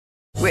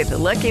With the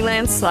Lucky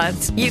Land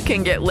Slots, you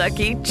can get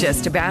lucky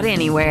just about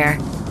anywhere.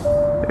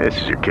 This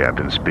is your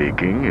captain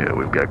speaking.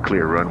 We've got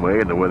clear runway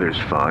and the weather's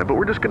fine, but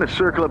we're just going to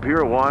circle up here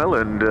a while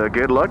and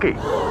get lucky.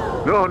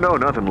 No,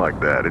 nothing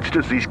like that. It's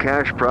just these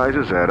cash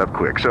prizes add up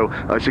quick. So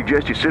I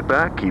suggest you sit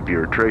back, keep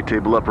your tray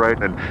table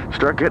upright, and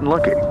start getting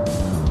lucky.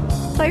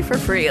 Play for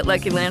free at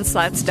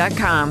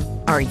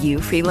LuckyLandSlots.com. Are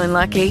you feeling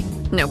lucky?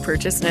 No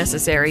purchase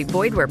necessary.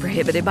 Void where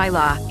prohibited by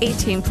law.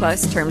 18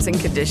 plus terms and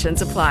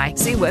conditions apply.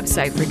 See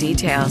website for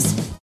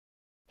details.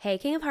 Hey,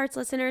 King of Hearts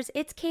listeners,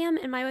 it's Cam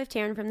and my wife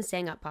Taryn from the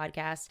Staying Up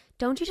podcast.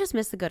 Don't you just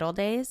miss the good old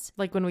days?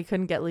 Like when we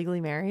couldn't get legally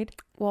married?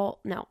 Well,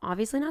 no,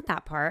 obviously not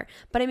that part.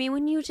 But I mean,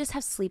 when you just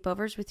have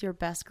sleepovers with your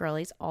best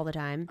girlies all the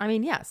time. I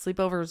mean, yeah,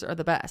 sleepovers are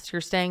the best. You're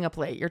staying up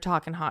late, you're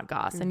talking hot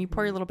goss, and you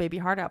pour your little baby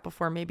heart out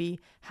before maybe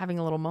having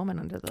a little moment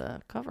under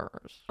the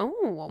covers.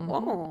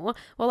 Oh.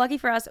 Well, lucky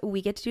for us,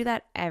 we get to do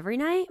that every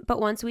night.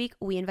 But once a week,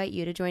 we invite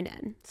you to join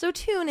in. So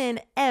tune in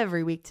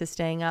every week to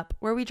Staying Up,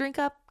 where we drink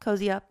up,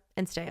 cozy up,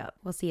 and stay up.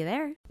 We'll see you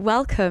there.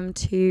 Welcome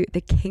to the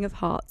King of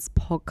Hearts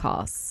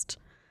podcast,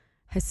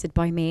 hosted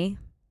by me,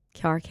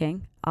 Kiara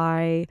King.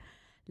 I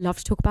love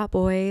to talk about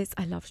boys.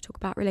 I love to talk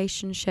about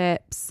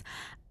relationships.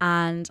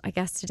 And I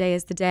guess today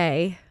is the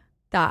day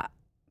that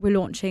we're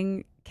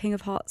launching King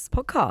of Hearts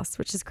podcast,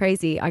 which is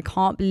crazy. I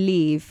can't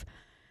believe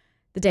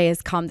the day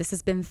has come. This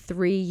has been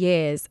 3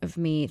 years of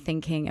me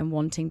thinking and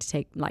wanting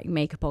to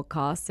make a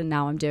podcast, and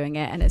now I'm doing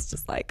it, and it's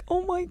just like,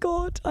 oh my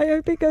God, I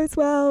hope it goes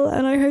well,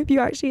 and I hope you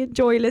actually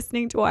enjoy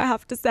listening to what I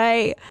have to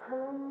say.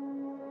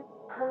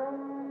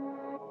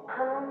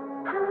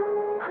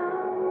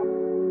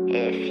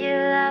 If you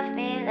love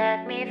me,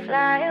 let me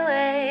fly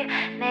away.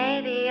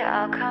 Maybe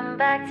I'll come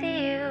back to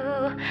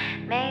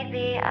you.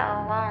 Maybe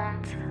I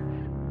won't.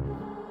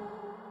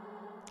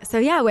 So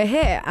yeah, we're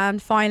here,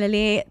 and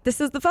finally, this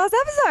is the first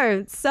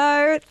episode.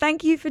 So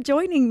thank you for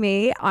joining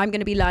me. I'm going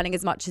to be learning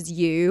as much as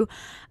you,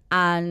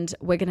 and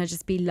we're going to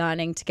just be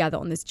learning together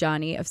on this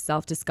journey of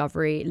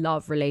self-discovery,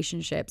 love,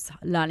 relationships,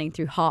 learning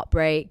through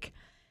heartbreak.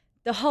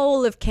 The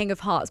whole of King of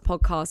Hearts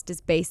podcast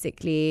is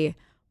basically,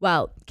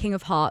 well, King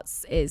of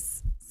Hearts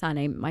is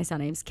my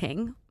surname's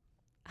King,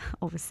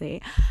 obviously,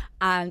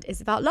 and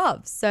it's about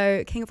love.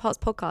 So King of Hearts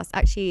podcast,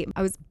 actually,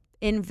 I was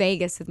in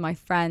Vegas with my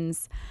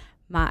friends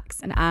Max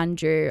and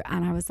Andrew,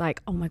 and I was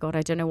like, oh my God,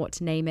 I don't know what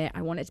to name it.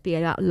 I want it to be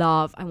about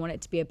love. I want it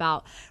to be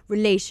about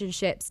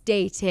relationships,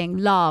 dating,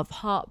 love,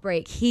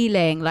 heartbreak,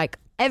 healing, like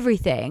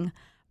everything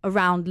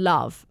around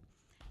love.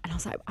 And I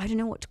was like, I don't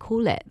know what to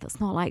call it.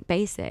 That's not like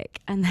basic.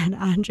 And then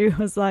Andrew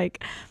was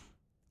like,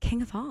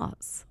 King of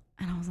Hearts.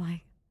 And I was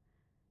like,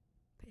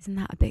 isn't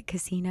that a bit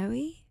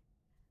casino-y?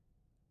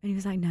 And he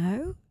was like,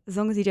 no, as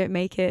long as you don't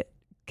make it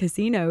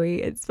casino-y,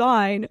 it's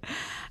fine.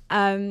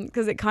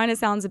 Because it kind of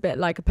sounds a bit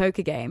like a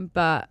poker game,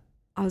 but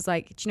I was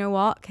like, do you know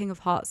what? King of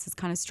Hearts is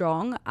kind of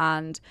strong,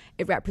 and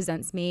it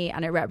represents me,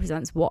 and it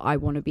represents what I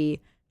want to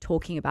be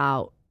talking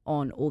about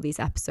on all these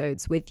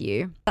episodes with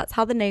you. That's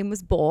how the name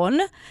was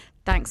born.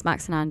 Thanks,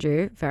 Max and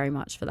Andrew, very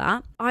much for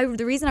that.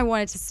 The reason I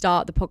wanted to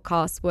start the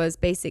podcast was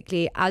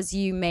basically, as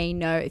you may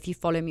know, if you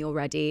follow me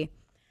already,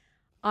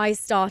 I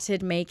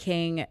started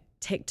making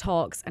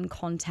TikToks and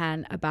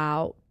content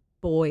about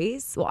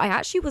boys. Well, I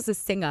actually was a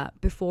singer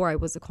before I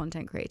was a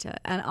content creator,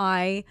 and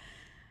I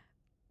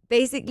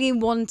basically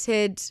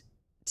wanted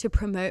to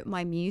promote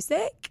my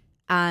music,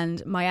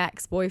 and my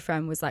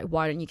ex-boyfriend was like,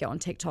 why don't you get on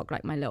TikTok,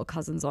 like my little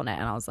cousin's on it?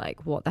 And I was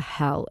like, what the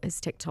hell is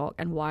TikTok,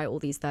 and why are all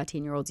these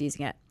 13-year-olds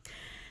using it?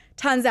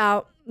 Turns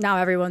out now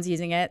everyone's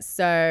using it,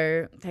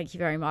 so thank you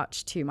very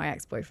much to my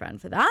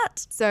ex-boyfriend for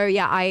that. So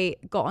yeah, I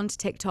got onto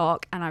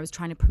TikTok and I was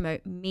trying to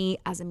promote me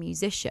as a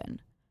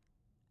musician,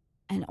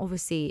 and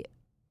obviously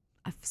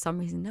for some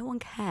reason, no one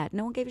cared.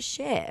 No one gave a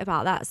shit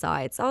about that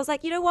side. So I was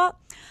like, you know what?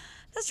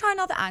 Let's try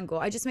another angle.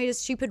 I just made a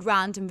stupid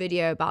random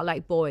video about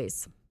like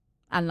boys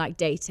and like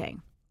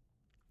dating.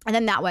 And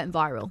then that went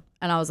viral.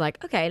 And I was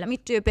like, okay, let me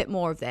do a bit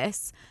more of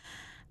this.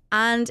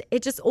 And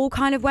it just all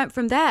kind of went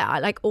from there.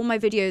 Like all my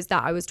videos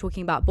that I was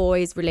talking about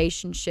boys,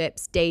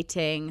 relationships,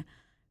 dating,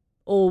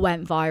 all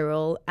went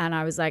viral. And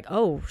I was like,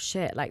 oh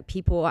shit, like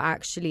people are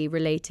actually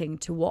relating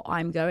to what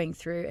I'm going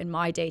through in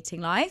my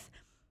dating life.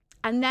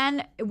 And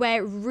then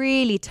where it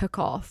really took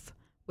off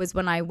was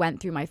when I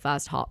went through my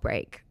first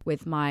heartbreak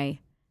with my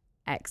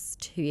ex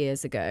 2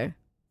 years ago,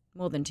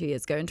 more than 2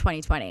 years ago, in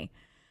 2020.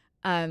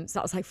 So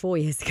that was like 4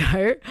 years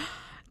ago.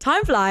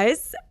 Time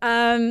flies.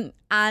 And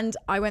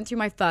I went through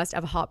my first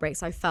ever heartbreak.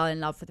 So I fell in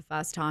love for the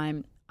first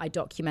time. I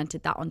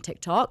documented that on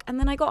TikTok,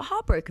 and then I got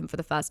heartbroken for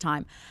the first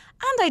time.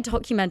 And I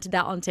documented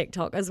that on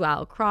TikTok as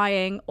well,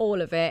 crying, all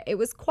of it. It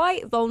was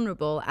quite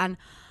vulnerable, and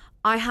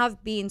I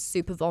have been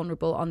super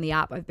vulnerable on the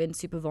app. I've been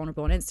super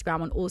vulnerable on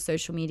Instagram, on all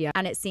social media.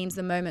 And it seems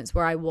the moments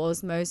where I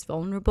was most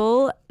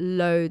vulnerable,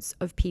 loads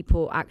of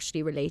people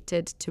actually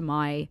related to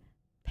my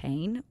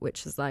pain,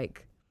 which is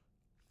like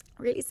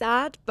really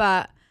sad.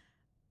 But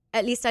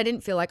at least I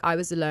didn't feel like I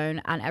was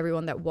alone, and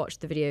everyone that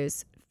watched the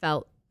videos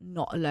felt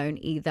not alone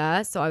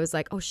either. So I was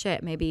like, oh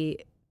shit,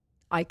 maybe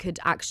I could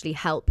actually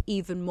help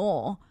even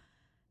more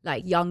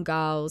like young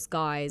girls,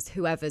 guys,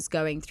 whoever's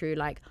going through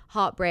like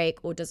heartbreak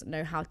or doesn't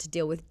know how to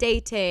deal with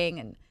dating.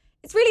 And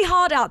it's really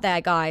hard out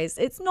there, guys.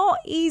 It's not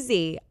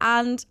easy.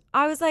 And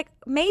I was like,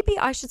 maybe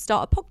I should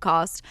start a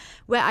podcast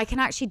where I can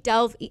actually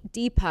delve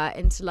deeper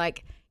into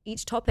like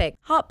each topic.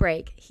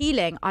 Heartbreak,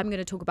 healing. I'm going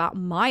to talk about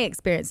my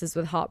experiences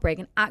with heartbreak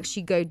and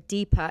actually go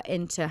deeper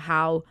into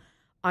how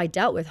I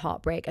dealt with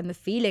heartbreak and the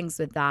feelings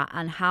with that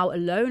and how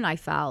alone I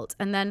felt.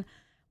 And then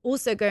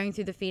also going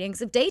through the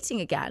feelings of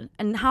dating again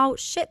and how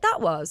shit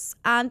that was,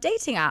 and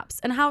dating apps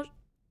and how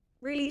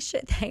really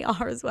shit they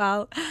are as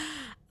well.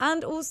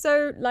 And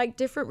also like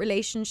different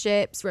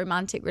relationships,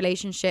 romantic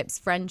relationships,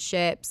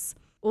 friendships,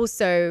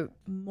 also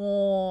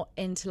more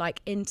into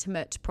like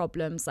intimate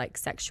problems like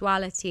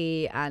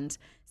sexuality and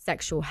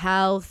sexual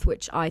health,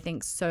 which I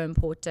think is so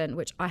important,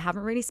 which I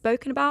haven't really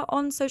spoken about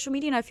on social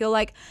media. And I feel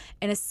like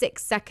in a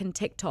 6-second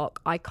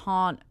TikTok, I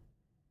can't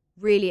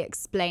really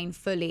explain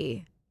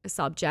fully a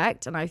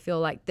subject. And I feel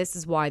like this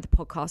is why the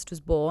podcast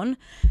was born,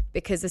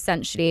 because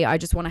essentially I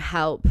just want to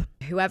help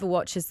whoever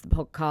watches the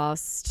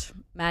podcast,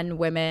 men,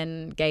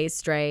 women, gay,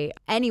 straight,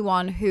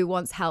 anyone who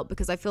wants help,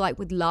 because I feel like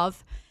with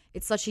love,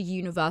 it's such a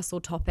universal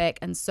topic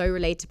and so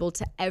relatable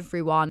to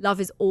everyone. Love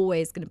is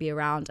always going to be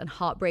around and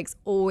heartbreak's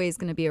always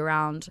going to be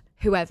around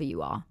whoever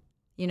you are,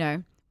 you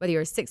know, whether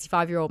you're a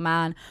 65-year-old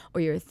man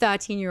or you're a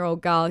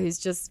 13-year-old girl who's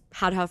just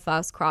had her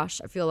first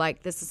crush. I feel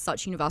like this is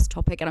such a universal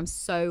topic and I'm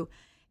so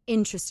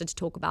interested to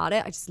talk about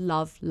it. I just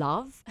love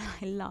love.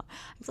 I'm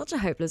such a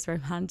hopeless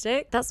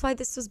romantic. That's why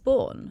this was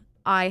born.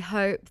 I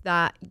hope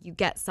that you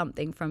get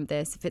something from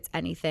this, if it's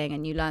anything,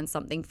 and you learn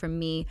something from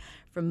me,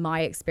 from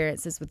my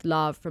experiences with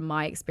love, from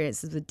my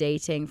experiences with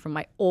dating, from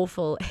my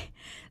awful,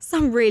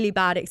 some really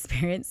bad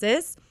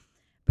experiences,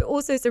 but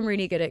also some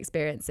really good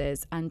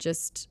experiences. And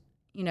just,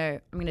 you know,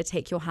 I'm going to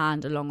take your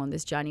hand along on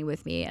this journey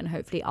with me, and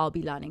hopefully I'll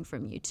be learning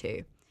from you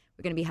too.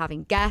 We're going to be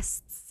having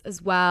guests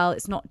as well.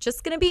 It's not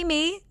just going to be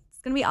me.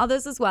 Going to be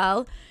others as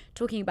well,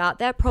 talking about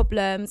their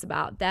problems,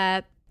 about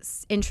their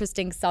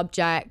interesting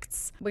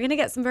subjects. We're going to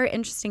get some very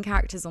interesting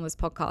characters on this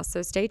podcast,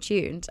 so stay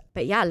tuned.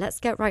 But yeah,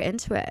 let's get right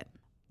into it.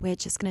 We're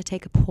just going to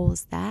take a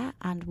pause there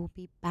and we'll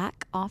be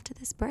back after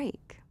this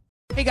break.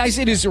 Hey guys,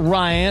 it is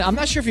Ryan. I'm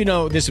not sure if you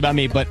know this about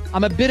me, but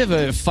I'm a bit of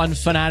a fun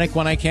fanatic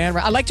when I can.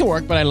 I like to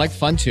work, but I like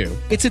fun too.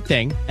 It's a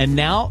thing. And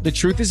now the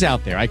truth is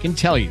out there. I can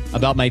tell you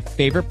about my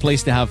favorite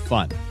place to have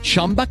fun.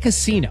 Chumba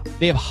Casino.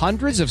 They have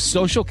hundreds of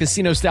social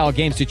casino style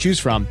games to choose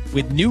from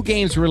with new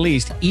games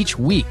released each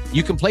week.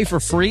 You can play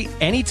for free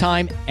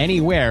anytime,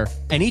 anywhere.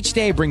 And each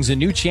day brings a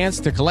new chance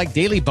to collect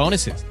daily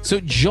bonuses. So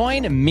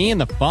join me in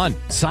the fun.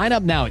 Sign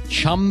up now at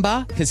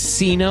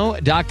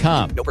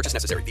ChumbaCasino.com. No purchase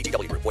necessary.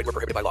 VGW Group. Void where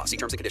prohibited by law. See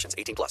terms and conditions.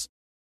 18+.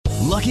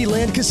 Lucky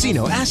Land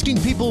Casino,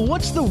 asking people,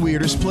 what's the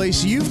weirdest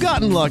place you've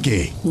gotten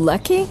lucky?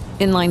 Lucky?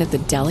 In line at the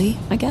deli,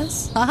 I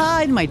guess?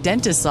 Aha, in my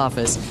dentist's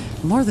office.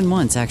 More than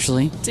once,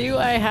 actually. Do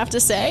I have to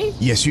say?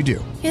 Yes, you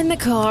do. In the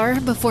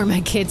car before my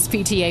kids'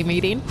 PTA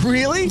meeting.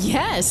 Really?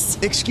 Yes.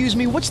 Excuse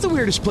me, what's the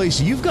weirdest place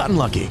you've gotten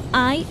lucky?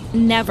 I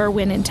never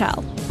win and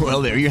tell.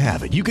 Well, there you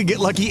have it. You can get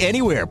lucky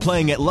anywhere,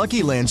 playing at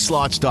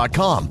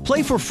LuckyLandSlots.com.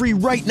 Play for free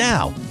right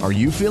now. Are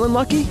you feeling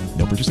lucky?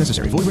 No purchase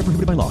necessary. Void where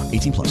prohibited by law.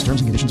 18+.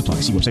 Terms and conditions apply.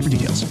 See website for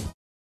details.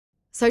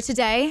 So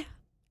today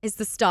is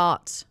the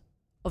start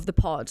of the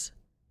pod.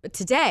 But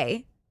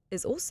today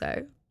is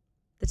also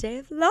the day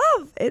of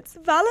love. It's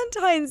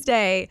Valentine's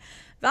Day.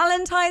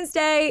 Valentine's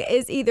Day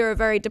is either a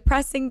very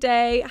depressing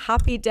day,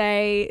 happy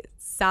day,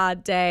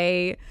 sad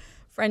day,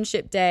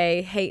 friendship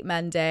day, hate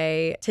men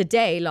day.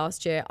 Today,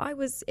 last year, I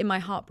was in my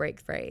heartbreak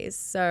phase.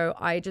 So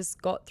I just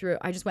went through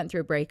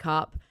a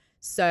breakup.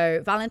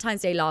 So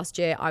Valentine's Day last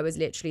year, I was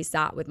literally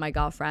sat with my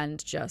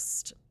girlfriend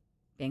just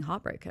being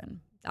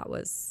heartbroken. That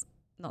was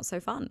not so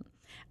fun.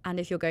 And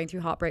if you're going through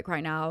heartbreak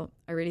right now,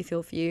 I really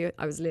feel for you.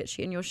 I was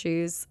literally in your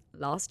shoes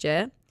last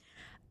year.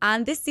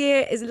 And this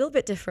year is a little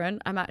bit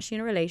different. I'm actually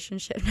in a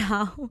relationship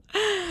now.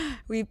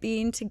 We've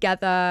been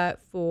together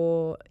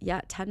for,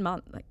 10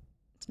 months, like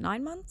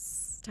 9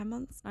 months, 10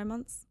 months, 9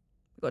 months.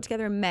 We got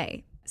together in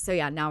May. So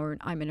yeah, now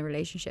I'm in a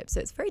relationship. So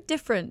it's very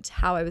different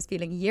how I was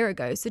feeling a year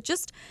ago. So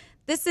just,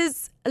 this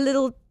is a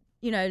little,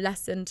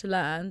 lesson to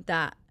learn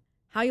that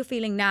how you're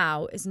feeling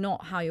now is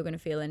not how you're going to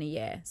feel in a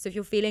year. So if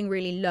you're feeling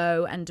really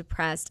low and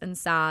depressed and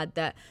sad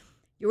that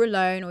you're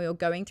alone or you're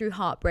going through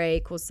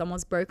heartbreak or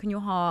someone's broken your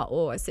heart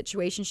or a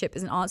situationship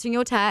isn't answering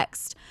your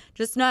text,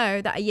 just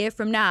know that a year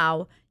from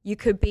now, you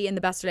could be in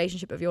the best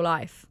relationship of your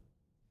life.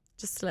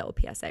 Just a little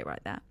PSA right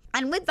there.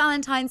 And with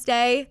Valentine's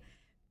Day,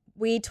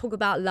 we talk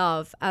about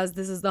love, as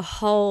this is the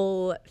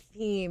whole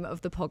theme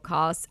of the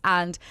podcast.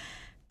 And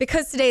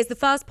because today is the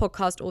first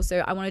podcast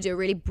also, I want to do a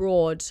really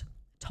broad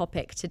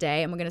topic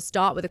today, and we're going to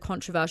start with a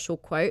controversial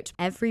quote.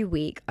 Every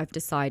week I've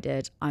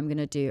decided I'm going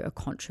to do a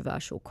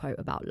controversial quote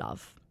about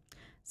love.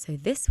 So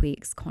this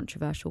week's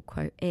controversial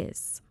quote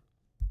is,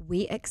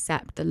 "We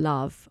accept the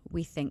love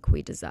we think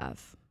we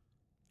deserve."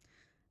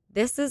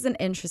 This is an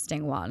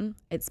interesting one.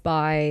 It's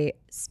by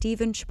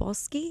Stephen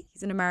Chbosky.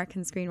 He's an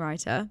American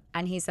screenwriter.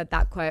 And he said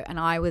that quote and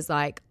I was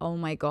like, oh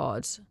my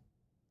God,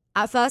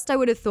 At first, I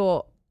would have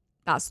thought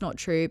that's not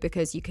true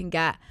because you can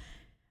get,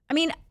 I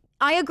mean,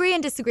 I agree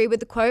and disagree with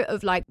the quote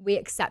of like, we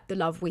accept the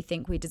love we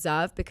think we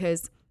deserve,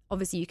 because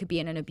obviously you could be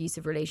in an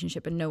abusive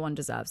relationship and no one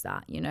deserves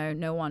that, you know,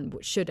 no one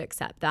should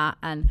accept that.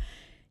 And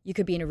you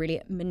could be in a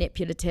really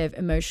manipulative,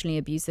 emotionally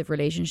abusive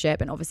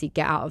relationship and obviously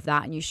get out of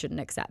that, and you shouldn't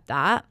accept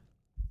that.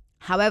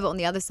 However, on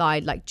the other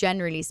side, like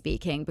generally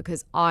speaking,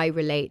 because I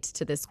relate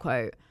to this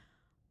quote,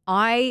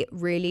 I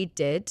really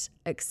did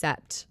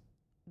accept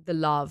the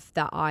love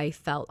that I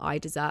felt I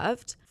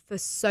deserved. For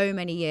so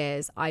many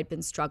years, I'd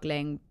been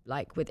struggling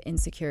like with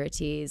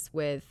insecurities,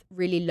 with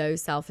really low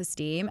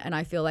self-esteem. And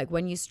I feel like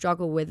when you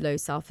struggle with low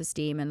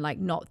self-esteem and like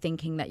not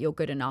thinking that you're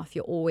good enough,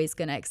 you're always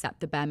going to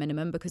accept the bare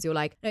minimum, because you're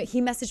like, no,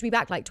 he messaged me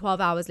back like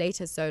 12 hours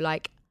later. So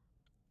like,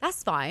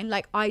 that's fine.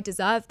 Like, I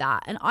deserve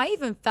that. And I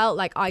even felt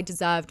like I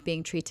deserved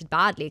being treated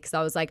badly, because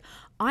I was like,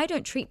 I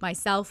don't treat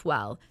myself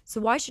well,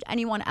 so why should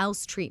anyone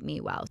else treat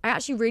me well? I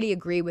actually really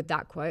agree with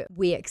that quote.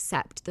 We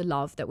accept the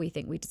love that we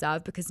think we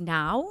deserve, because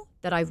now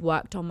that I've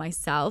worked on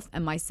myself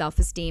and my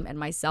self-esteem and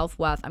my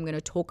self-worth, I'm going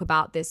to talk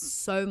about this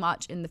so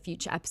much in the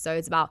future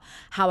episodes about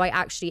how I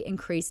actually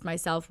increased my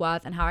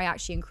self-worth and how I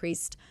actually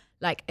increased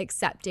like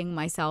accepting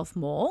myself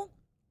more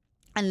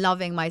and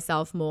loving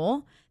myself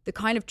more. The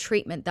kind of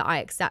treatment that I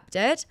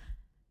accepted,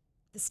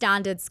 the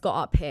standards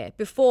got up here.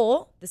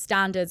 Before, the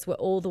standards were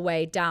all the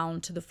way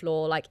down to the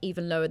floor, like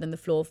even lower than the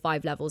floor,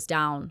 5 levels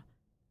down.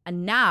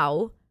 And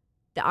now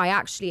that I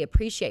actually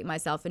appreciate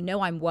myself and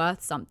know I'm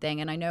worth something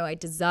and I know I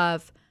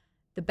deserve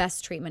the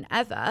best treatment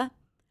ever,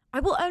 I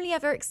will only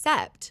ever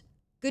accept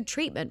good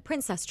treatment,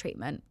 princess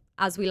treatment,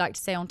 as we like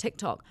to say on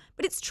TikTok.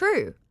 But it's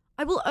true.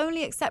 I will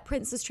only accept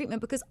princess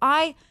treatment because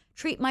I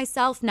treat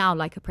myself now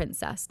like a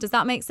princess. Does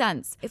that make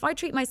sense? If I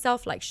treat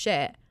myself like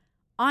shit,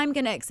 I'm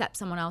going to accept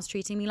someone else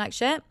treating me like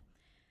shit.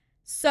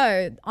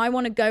 So I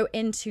want to go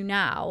into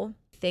now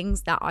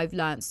things that I've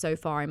learned so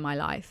far in my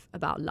life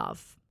about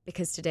love,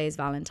 because today is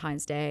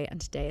Valentine's Day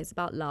and today is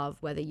about love.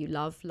 Whether you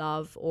love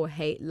love or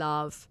hate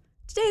love,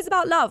 today is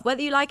about love,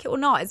 whether you like it or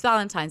not. It's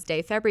Valentine's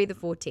Day, February the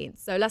 14th.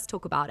 So let's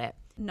talk about it.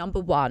 Number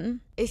one,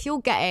 if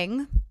you're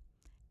getting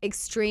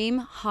extreme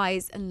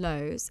highs and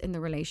lows in the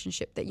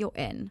relationship that you're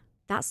in,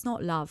 that's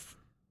not love.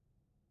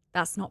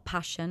 That's not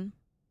passion.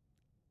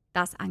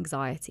 That's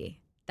anxiety.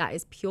 That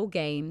is pure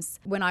games.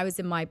 When I was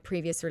in my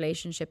previous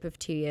relationship of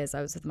 2 years,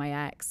 I was with my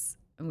ex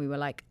and we were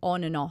like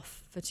on and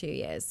off for 2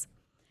 years.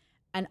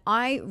 And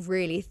I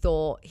really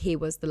thought he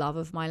was the love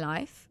of my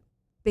life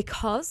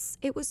because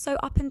it was so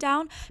up and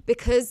down,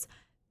 because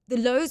the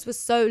lows were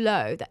so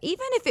low that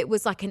even if it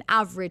was like an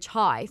average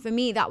high, for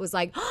me, that was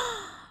like,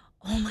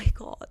 oh my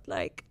God,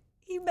 like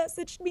he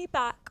messaged me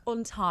back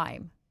on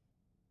time.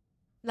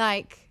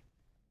 Like,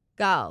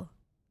 girl,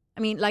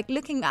 I mean, like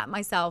looking at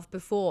myself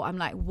before, I'm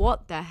like,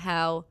 what the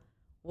hell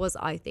was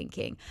I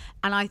thinking?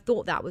 And I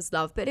thought that was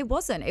love, but it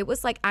wasn't. It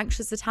was like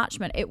anxious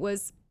attachment. I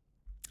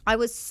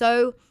was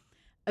so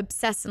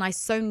obsessed and I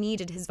so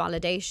needed his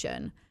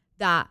validation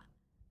that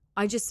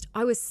I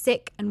was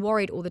sick and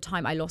worried all the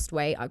time. I lost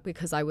weight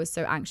because I was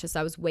so anxious.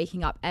 I was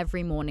waking up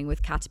every morning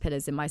with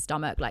caterpillars in my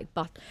stomach, like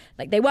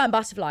they weren't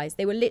butterflies.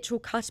 They were literal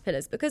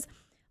caterpillars, because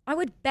I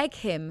would beg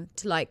him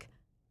to like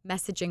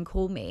message and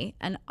call me,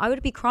 and I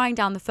would be crying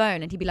down the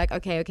phone and he'd be like,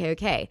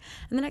 okay.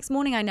 And the next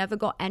morning I never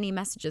got any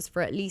messages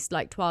for at least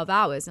like 12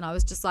 hours. And I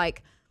was just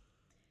like,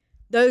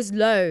 those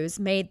lows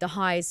made the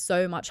highs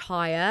so much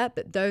higher,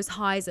 but those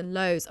highs and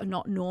lows are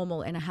not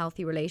normal in a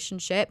healthy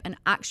relationship. And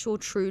actual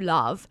true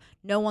love,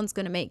 no one's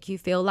going to make you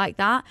feel like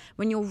that.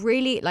 When you're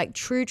really like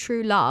true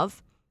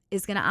love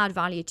is going to add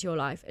value to your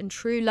life, and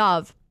true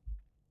love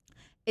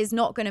is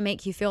not going to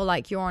make you feel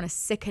like you're on a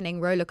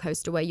sickening roller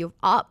coaster where you're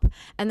up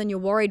and then you're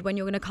worried when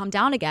you're going to come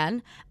down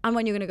again, and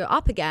when you're going to go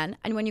up again,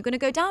 and when you're going to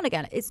go down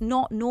again. It's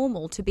not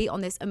normal to be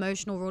on this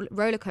emotional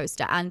roller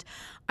coaster. And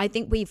I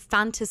think we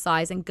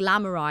fantasize and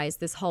glamorize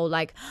this whole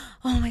like,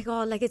 oh my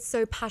God, like it's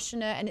so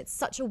passionate and it's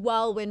such a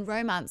whirlwind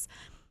romance.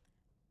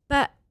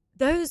 But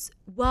those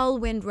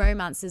whirlwind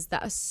romances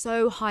that are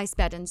so high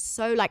sped and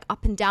so like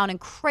up and down and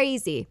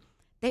crazy,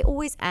 they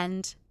always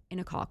end in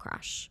a car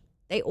crash.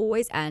 They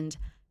always end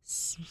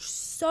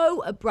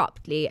so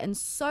abruptly and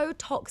so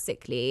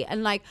toxically,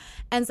 and like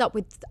ends up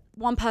with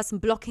one person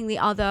blocking the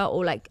other,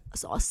 or like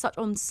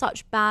on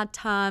such bad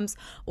terms,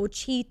 or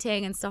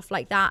cheating and stuff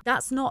like that.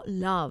 That's not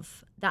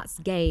love. That's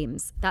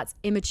games. That's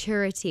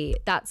immaturity.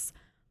 That's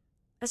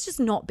just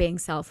not being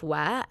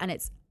self-aware, and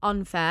it's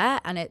unfair,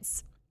 and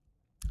it's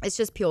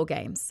just pure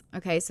games.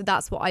 Okay, so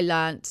that's what I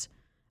learned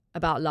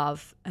about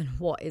love and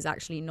what is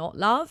actually not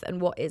love and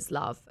what is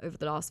love over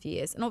the last few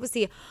years. And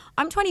obviously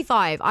I'm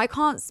 25. I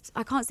can't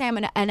say I'm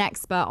an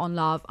expert on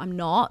love. I'm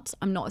not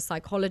a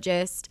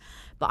psychologist,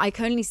 but I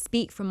can only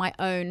speak from my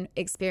own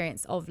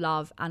experience of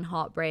love and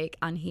heartbreak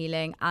and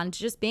healing and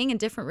just being in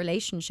different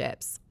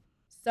relationships.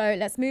 So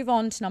let's move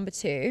on to number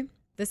 2.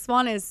 This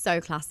one is so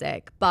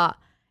classic, but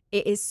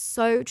it is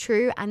so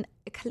true. And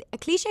a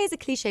cliche is a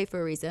cliche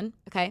for a reason,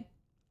 okay?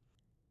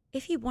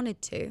 If he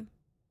wanted to,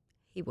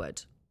 he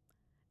would.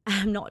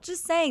 I'm not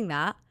just saying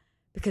that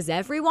because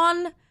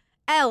everyone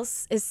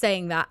else is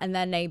saying that and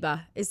their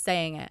neighbor is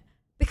saying it?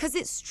 Because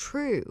it's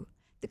true.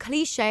 The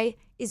cliche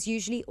is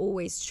usually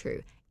always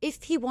true.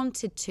 If he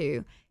wanted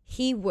to,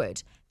 he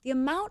would. The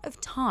amount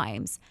of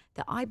times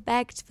that I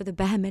begged for the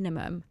bare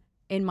minimum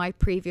in my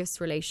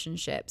previous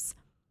relationships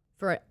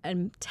for a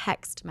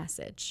text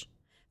message,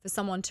 for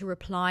someone to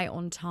reply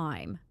on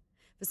time,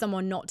 for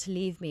someone not to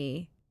leave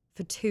me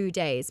for 2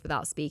 days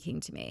without speaking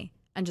to me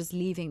and just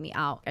leaving me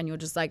out. And you're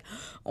just like,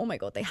 oh my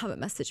God, they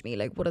haven't messaged me.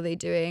 Like, what are they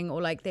doing?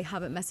 Or like, they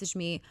haven't messaged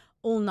me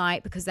all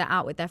night because they're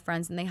out with their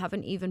friends and they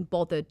haven't even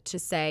bothered to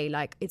say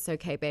like, it's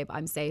okay, babe,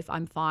 I'm safe,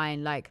 I'm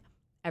fine. Like,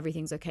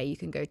 everything's okay, you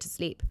can go to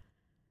sleep.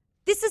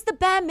 This is the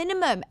bare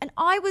minimum. And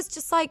I was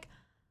just like,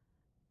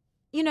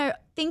 you know,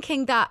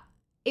 thinking that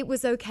it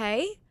was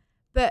okay.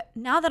 But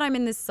now that I'm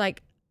in this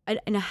like,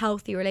 in a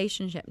healthy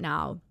relationship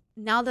now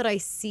that I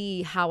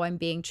see how I'm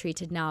being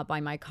treated now by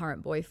my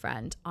current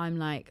boyfriend, I'm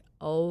like,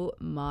 oh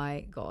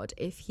my God,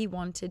 if he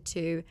wanted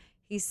to,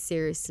 he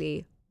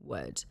seriously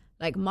would.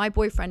 Like, my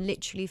boyfriend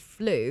literally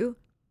flew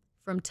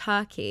from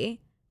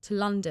Turkey to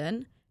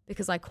London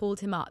because I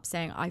called him up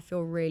saying, I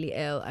feel really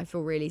ill, I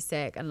feel really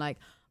sick, and like,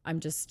 I'm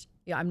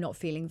not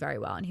feeling very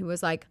well. And he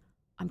was like,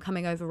 I'm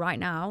coming over right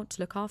now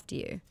to look after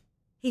you.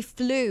 He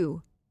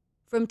flew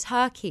from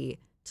Turkey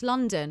to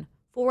London,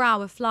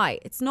 4-hour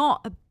flight. It's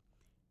not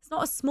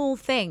a small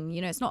thing,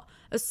 you know, it's not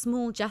a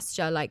small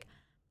gesture. Like,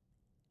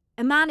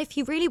 a man, if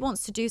he really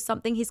wants to do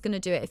something, he's going to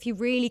do it. If he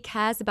really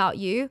cares about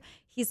you,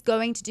 he's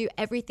going to do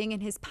everything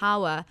in his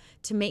power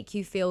to make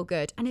you feel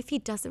good. And if he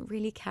doesn't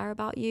really care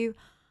about you,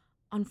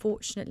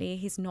 unfortunately,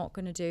 he's not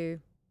going to do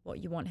what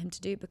you want him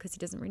to do because he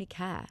doesn't really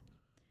care.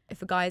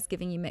 If a guy is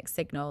giving you mixed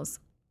signals,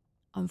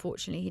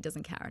 unfortunately, he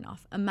doesn't care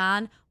enough. A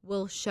man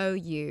will show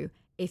you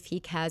if he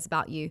cares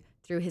about you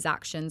through his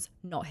actions,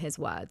 not his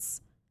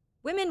words.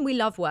 Women, we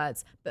love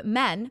words, but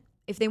men,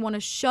 if they want to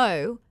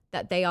show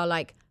that they are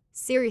like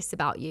serious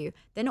about you,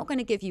 they're not going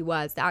to give you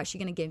words. They're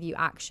actually going to give you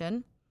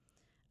action.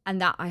 And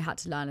that I had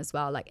to learn as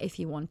well. Like, if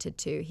he wanted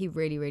to, he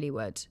really, really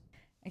would.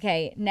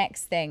 Okay,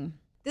 next thing.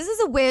 This is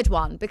a weird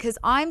one because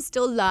I'm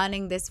still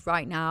learning this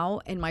right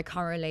now in my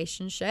current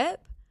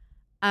relationship.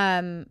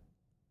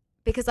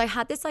 Because I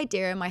had this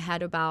idea in my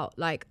head about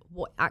like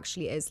what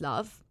actually is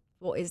love.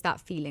 What is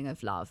that feeling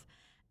of love?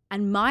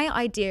 And my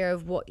idea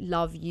of what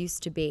love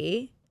used to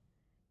be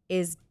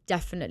is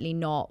definitely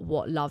not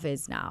what love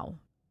is now.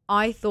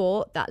 I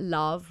thought that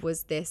love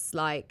was this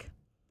like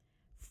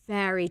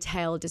fairy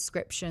tale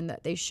description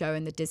that they show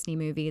in the Disney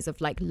movies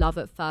of like love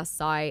at first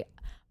sight,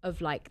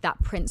 of like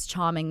that Prince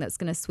Charming that's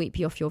going to sweep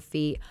you off your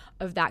feet,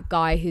 of that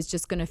guy who's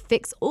just going to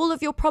fix all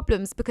of your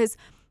problems because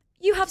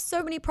you have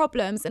so many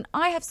problems and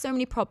I have so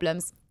many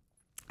problems.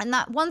 And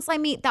that once I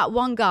meet that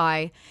one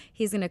guy,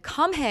 he's going to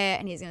come here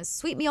and he's going to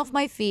sweep me off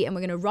my feet and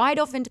we're going to ride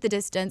off into the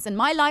distance and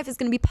my life is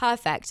going to be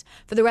perfect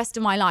for the rest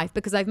of my life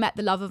because I've met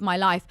the love of my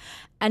life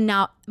and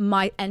now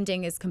my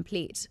ending is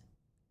complete.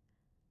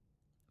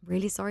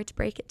 Really sorry to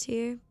break it to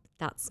you.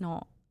 That's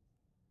not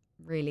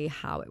really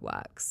how it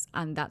works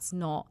and that's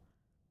not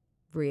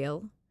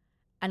real.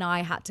 And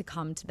I had to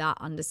come to that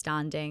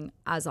understanding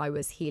as I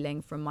was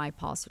healing from my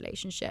past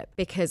relationship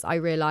because I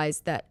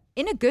realized that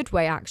in a good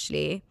way,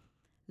 actually,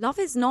 love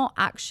is not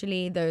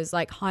actually those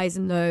like highs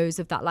and lows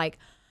of that like,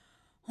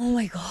 oh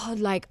my God,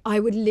 like I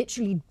would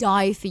literally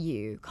die for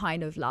you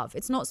kind of love.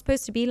 It's not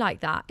supposed to be like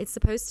that. It's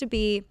supposed to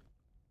be,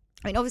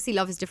 I mean, obviously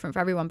love is different for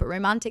everyone, but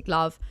romantic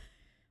love,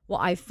 what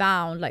I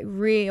found, like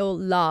real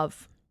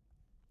love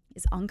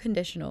is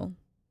unconditional.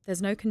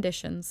 There's no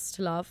conditions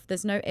to love.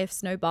 There's no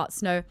ifs, no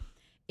buts, no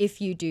if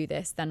you do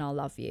this, then I'll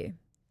love you.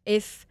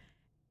 If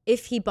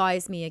he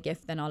buys me a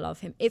gift, then I'll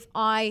love him. If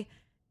I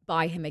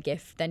buy him a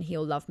gift, then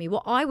he'll love me.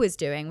 What I was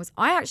doing was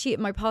I actually,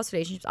 in my past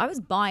relationships, I was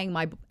buying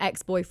my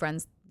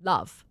ex-boyfriends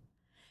love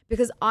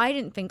because I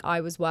didn't think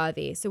I was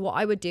worthy. So what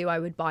I would do, I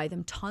would buy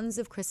them tons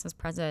of Christmas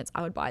presents.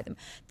 I would buy them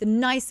the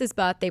nicest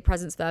birthday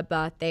presents for their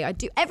birthday. I'd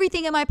do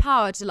everything in my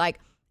power to like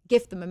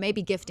gift them. And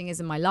maybe gifting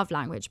isn't my love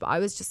language, but I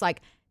was just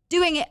like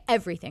doing it,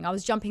 everything. I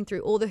was jumping through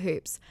all the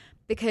hoops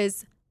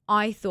because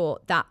I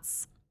thought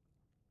that's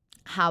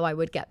how I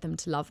would get them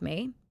to love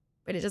me.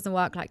 But it doesn't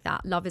work like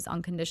that. Love is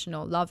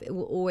unconditional. Love, it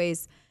will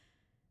always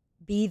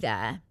be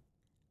there.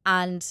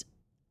 And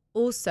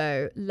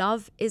also,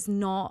 love is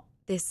not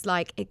this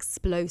like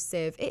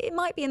explosive, it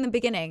might be in the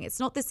beginning. It's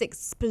not this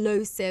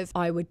explosive,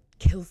 I would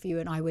kill for you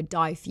and I would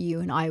die for you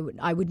and I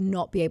would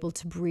not be able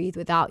to breathe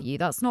without you.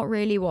 That's not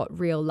really what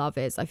real love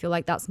is. I feel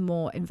like that's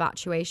more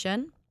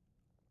infatuation.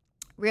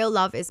 Real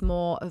love is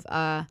more of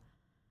a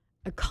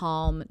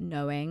calm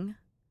knowing,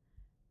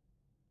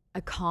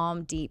 a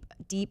calm, deep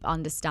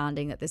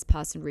understanding that this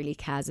person really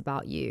cares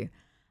about you.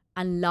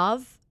 And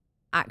love,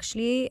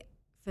 actually,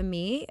 for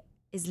me,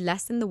 is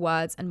less in the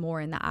words and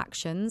more in the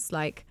actions.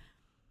 Like,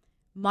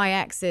 my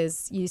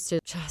exes used to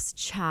just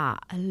chat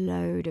a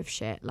load of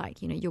shit.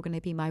 Like, you know, you're going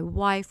to be my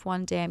wife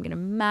one day. I'm going to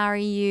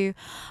marry you.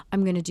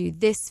 I'm going to do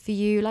this for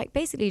you. Like,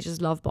 basically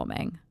just love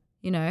bombing,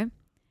 you know?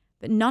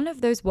 But none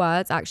of those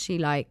words actually,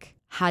 like,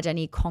 had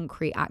any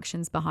concrete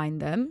actions behind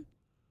them.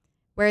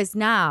 Whereas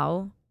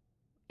now,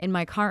 in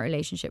my current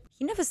relationship,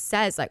 he never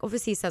says, like,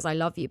 obviously he says I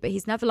love you, but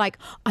he's never like,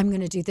 I'm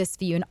going to do this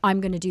for you and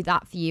I'm going to do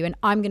that for you and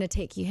I'm going to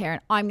take you here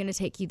and I'm going to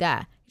take you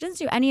there. He doesn't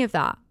do any of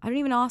that. I don't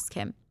even ask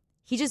him.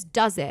 He just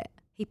does it.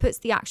 He puts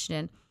the action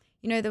in.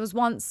 You know, there was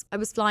once I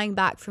was flying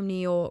back from New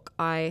York.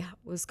 I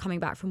was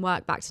coming back from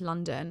work back to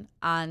London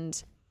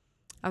and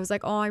I was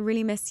like, oh, I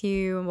really miss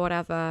you and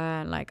whatever.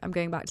 And like, I'm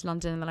going back to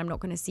London and then I'm not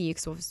going to see you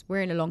because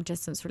we're in a long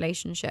distance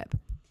relationship.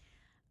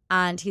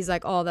 And he's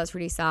like, oh, that's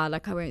really sad.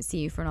 Like, I won't see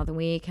you for another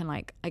week. And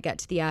like, I get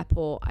to the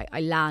airport,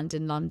 I land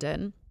in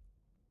London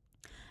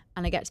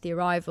and I get to the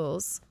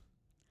arrivals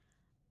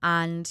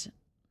and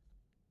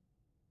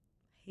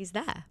he's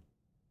there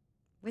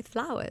with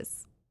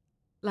flowers.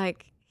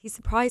 Like, he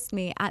surprised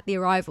me at the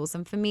arrivals.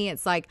 And for me,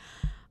 it's like,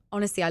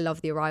 honestly, I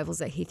love the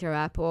arrivals at Heathrow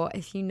Airport.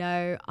 If you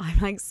know, I'm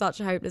like such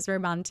a hopeless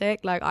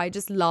romantic. Like, I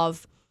just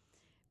love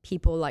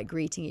people like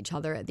greeting each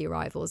other at the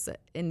arrivals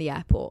in the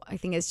airport. I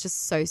think it's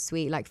just so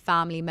sweet. Like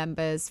family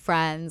members,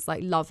 friends,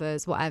 like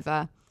lovers,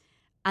 whatever.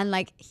 And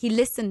like, he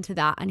listened to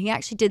that and he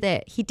actually did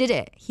it. He did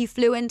it. He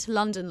flew into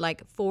London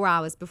like 4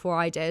 hours before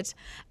I did.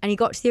 And he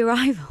got to the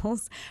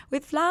arrivals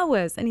with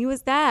flowers and he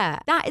was there.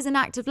 That is an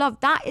act of love.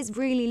 That is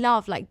really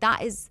love. Like,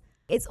 that is,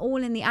 it's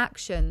all in the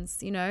actions,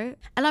 you know?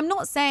 And I'm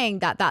not saying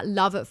that that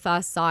love at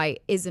first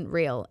sight isn't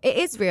real. It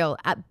is real,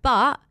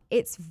 but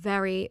it's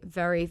very,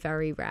 very,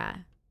 very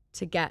rare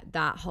to get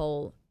that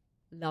whole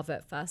love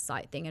at first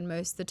sight thing. And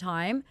most of the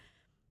time,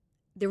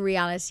 the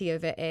reality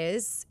of it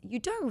is you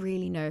don't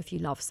really know if you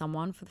love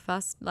someone for the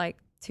first like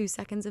 2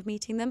 seconds of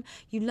meeting them.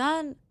 You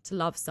learn to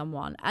love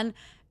someone and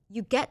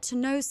you get to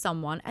know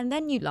someone and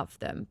then you love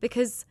them,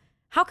 because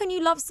how can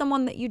you love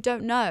someone that you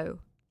don't know?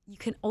 You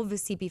can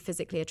obviously be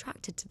physically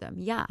attracted to them.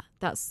 Yeah,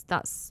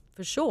 that's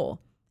for sure.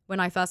 When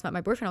I first met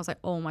my boyfriend, I was like,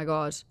 oh my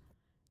God,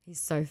 he's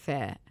so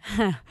fit.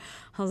 I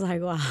was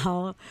like,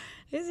 wow,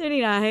 he's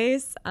really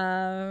nice.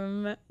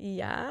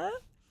 Yeah.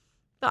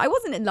 But I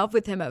wasn't in love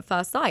with him at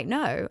first sight.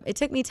 No, it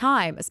took me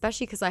time,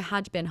 especially because I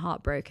had been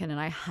heartbroken and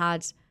I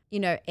had, you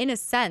know, in a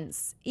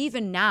sense,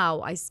 even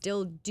now, I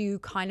still do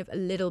kind of a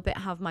little bit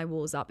have my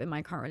walls up in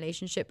my current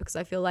relationship, because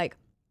I feel like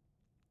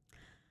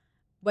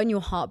when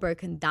you're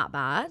heartbroken that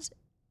bad,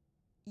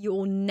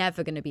 you're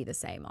never going to be the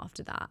same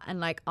after that. And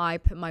like, I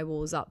put my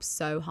walls up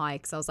so high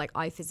because I was like,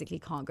 I physically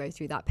can't go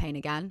through that pain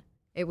again.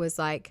 It was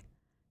like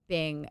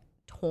being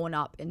torn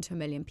up into a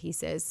million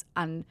pieces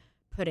and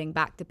putting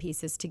back the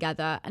pieces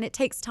together. And it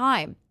takes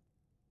time.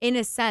 In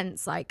a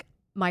sense, like,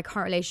 my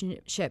current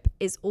relationship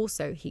is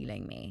also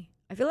healing me.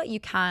 I feel like you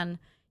can,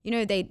 you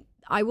know,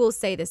 I will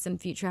say this in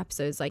future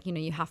episodes, like, you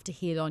know, you have to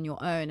heal on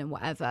your own and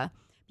whatever.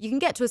 You can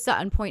get to a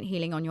certain point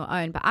healing on your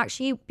own, but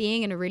actually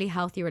being in a really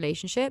healthy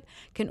relationship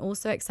can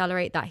also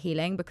accelerate that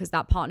healing, because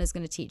that partner is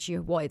going to teach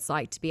you what it's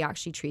like to be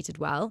actually treated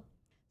well.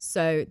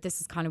 So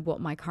this is kind of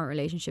what my current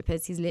relationship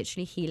is. He's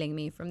literally healing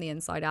me from the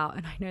inside out.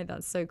 And I know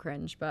that's so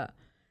cringe, but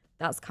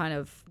that's kind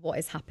of what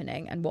is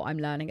happening and what I'm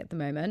learning at the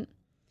moment.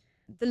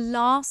 The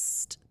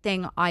last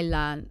thing I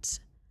learned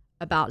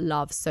about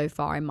love so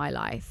far in my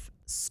life: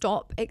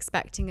 stop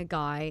expecting a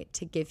guy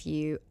to give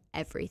you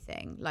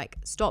everything. Like,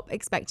 stop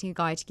expecting a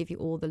guy to give you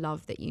all the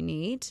love that you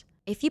need.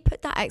 If you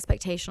put that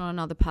expectation on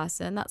another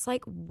person, that's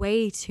like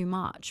way too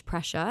much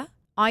pressure.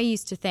 I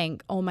used to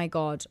think, oh my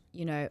God,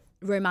 you know,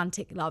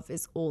 romantic love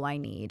is all I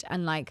need.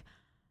 And like,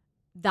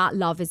 that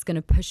love is going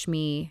to push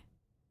me,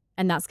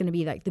 and that's going to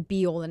be like the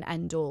be all and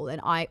end all.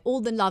 And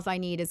all the love I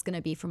need is going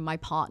to be from my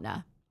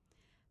partner.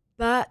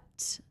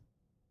 But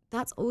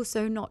that's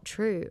also not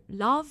true.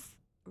 Love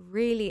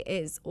really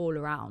is all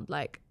around.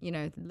 Like, you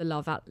know, the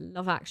Love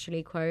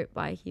Actually quote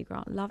by Hugh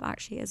Grant, love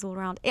actually is all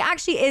around. It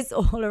actually is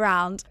all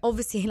around.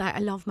 Obviously, like, I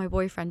love my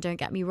boyfriend, don't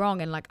get me wrong,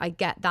 and like, I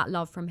get that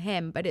love from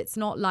him, but it's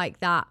not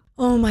like that,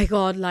 oh my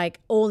God, like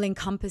all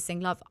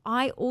encompassing love.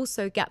 I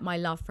also get my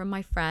love from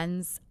my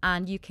friends,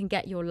 and you can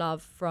get your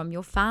love from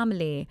your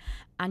family,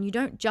 and you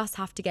don't just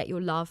have to get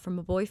your love from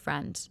a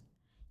boyfriend.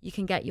 You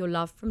can get your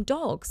love from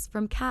dogs,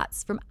 from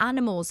cats, from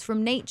animals,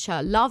 from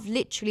nature. Love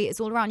literally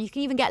is all around. You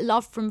can even get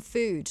love from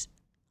food.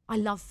 I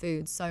love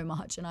food so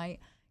much, and I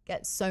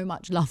get so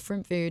much love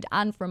from food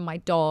and from my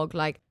dog.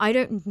 Like, I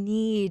don't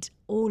need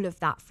all of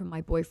that from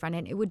my boyfriend,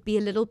 and it would be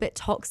a little bit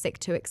toxic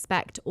to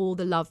expect all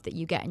the love that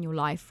you get in your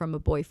life from a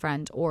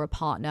boyfriend or a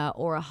partner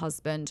or a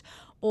husband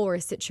or a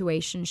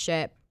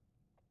situationship.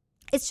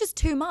 It's just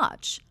too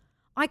much.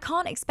 I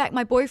can't expect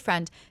my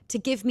boyfriend to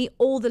give me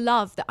all the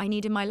love that I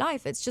need in my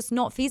life. It's just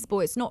not feasible.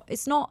 It's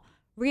not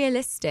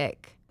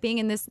realistic. Being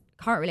in this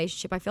current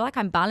relationship, I feel like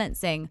I'm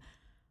balancing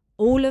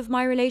all of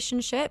my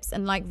relationships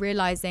and like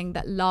realizing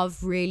that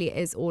love really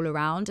is all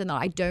around, and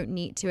that I don't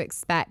need to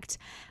expect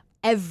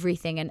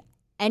everything and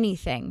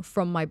anything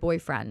from my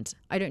boyfriend.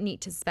 I don't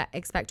need to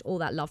expect all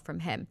that love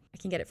from him. I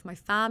can get it from my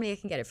family. I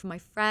can get it from my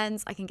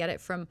friends. I can get it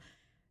from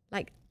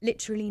like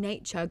literally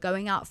nature,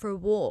 going out for a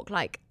walk.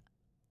 Like,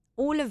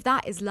 all of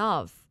that is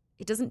love.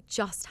 It doesn't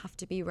just have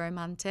to be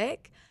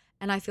romantic.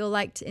 And I feel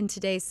like in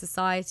today's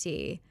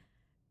society,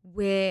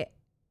 we're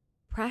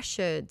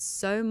pressured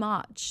so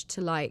much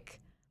to like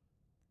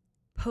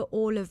put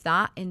all of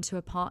that into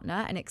a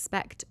partner and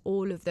expect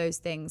all of those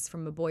things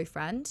from a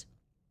boyfriend.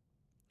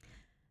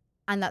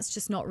 And that's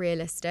just not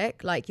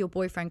realistic. Like, your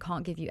boyfriend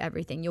can't give you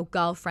everything. Your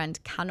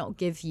girlfriend cannot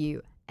give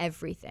you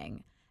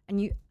everything.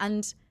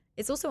 And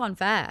it's also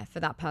unfair for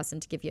that person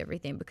to give you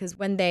everything, because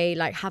when they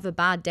like have a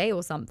bad day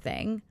or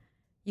something,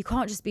 you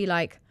can't just be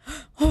like,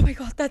 oh my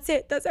God, that's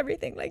it. That's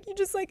everything. Like, you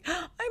just like,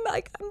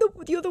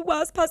 you're the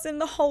worst person in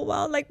the whole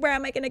world. Like, where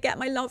am I going to get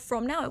my love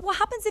from now? What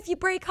happens if you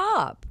break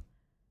up?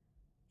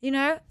 You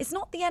know, it's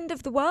not the end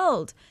of the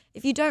world.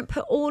 If you don't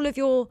put all of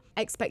your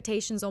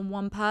expectations on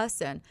one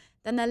person,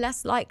 then they're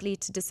less likely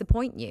to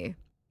disappoint you.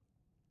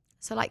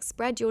 So like,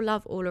 spread your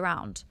love all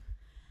around.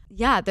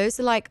 Yeah, those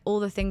are like all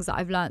the things that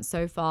I've learned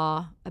so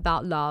far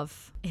about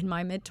love in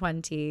my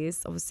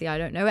mid-20s. Obviously, I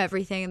don't know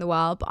everything in the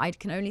world, but I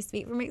can only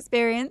speak from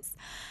experience.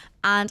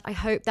 And I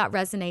hope that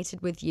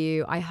resonated with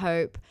you. I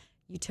hope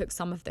you took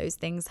some of those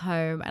things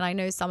home. And I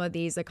know some of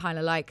these are kind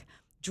of like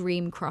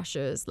dream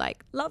crushers.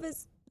 Like, love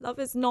is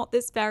not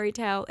this fairy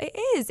tale. It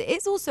is.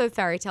 It's also a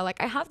fairy tale.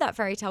 Like, I have that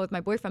fairy tale with my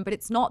boyfriend, but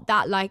it's not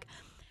that like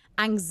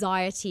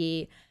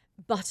anxiety,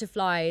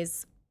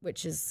 butterflies,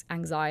 which is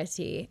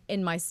anxiety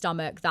in my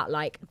stomach, that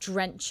like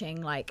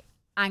drenching like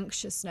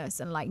anxiousness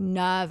and like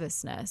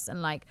nervousness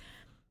and like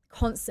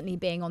constantly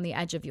being on the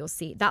edge of your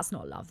seat. That's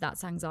not love,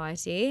 that's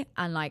anxiety.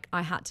 And like,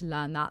 I had to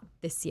learn that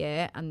this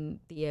year and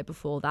the year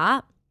before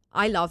that.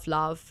 I love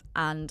love,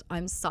 and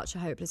I'm such a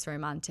hopeless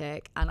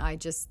romantic. And I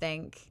just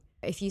think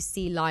if you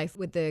see life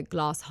with the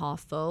glass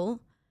half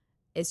full,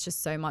 it's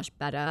just so much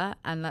better.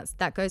 And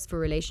that goes for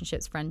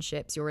relationships,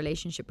 friendships, your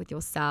relationship with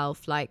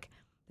yourself. Like,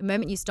 the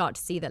moment you start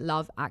to see that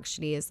love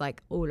actually is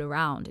like all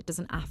around, it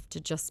doesn't have to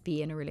just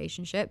be in a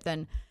relationship,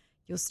 then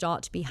you'll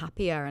start to be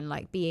happier and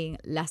like being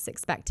less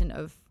expectant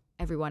of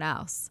everyone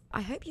else.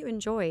 I hope you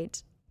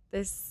enjoyed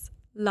this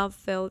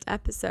love-filled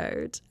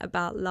episode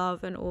about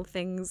love and all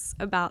things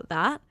about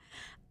that.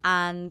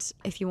 And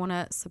if you want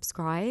to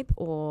subscribe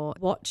or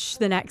watch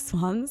the next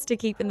ones to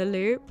keep in the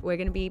loop, we're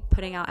going to be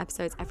putting out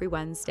episodes every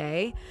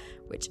Wednesday,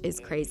 which is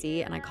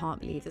crazy. And I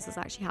can't believe this is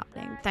actually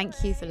happening.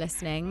 Thank you for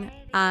listening.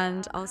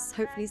 And I'll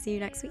hopefully see you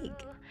next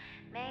week.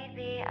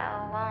 Maybe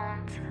I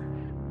won't.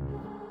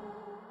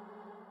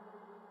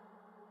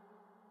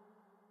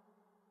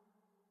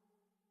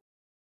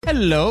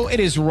 Hello, it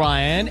is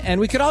Ryan, and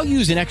we could all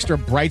use an extra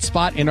bright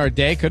spot in our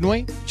day, couldn't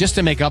we? Just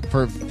to make up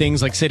for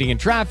things like sitting in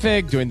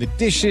traffic, doing the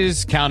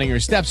dishes, counting your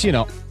steps, you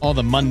know, all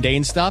the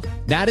mundane stuff.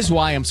 That is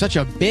why I'm such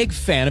a big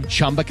fan of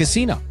Chumba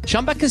Casino.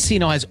 Chumba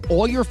Casino has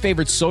all your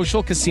favorite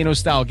social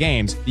casino-style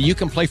games that you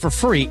can play for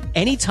free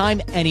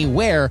anytime,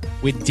 anywhere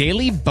with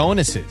daily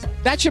bonuses.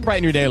 That should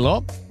brighten your day a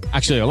little.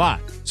 Actually, a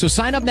lot. So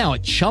sign up now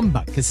at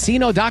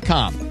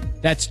ChumbaCasino.com.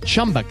 That's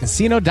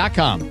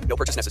ChumbaCasino.com. No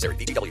purchase necessary.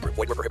 VGW Group.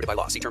 Void where prohibited by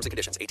law. See terms and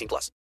conditions. 18+.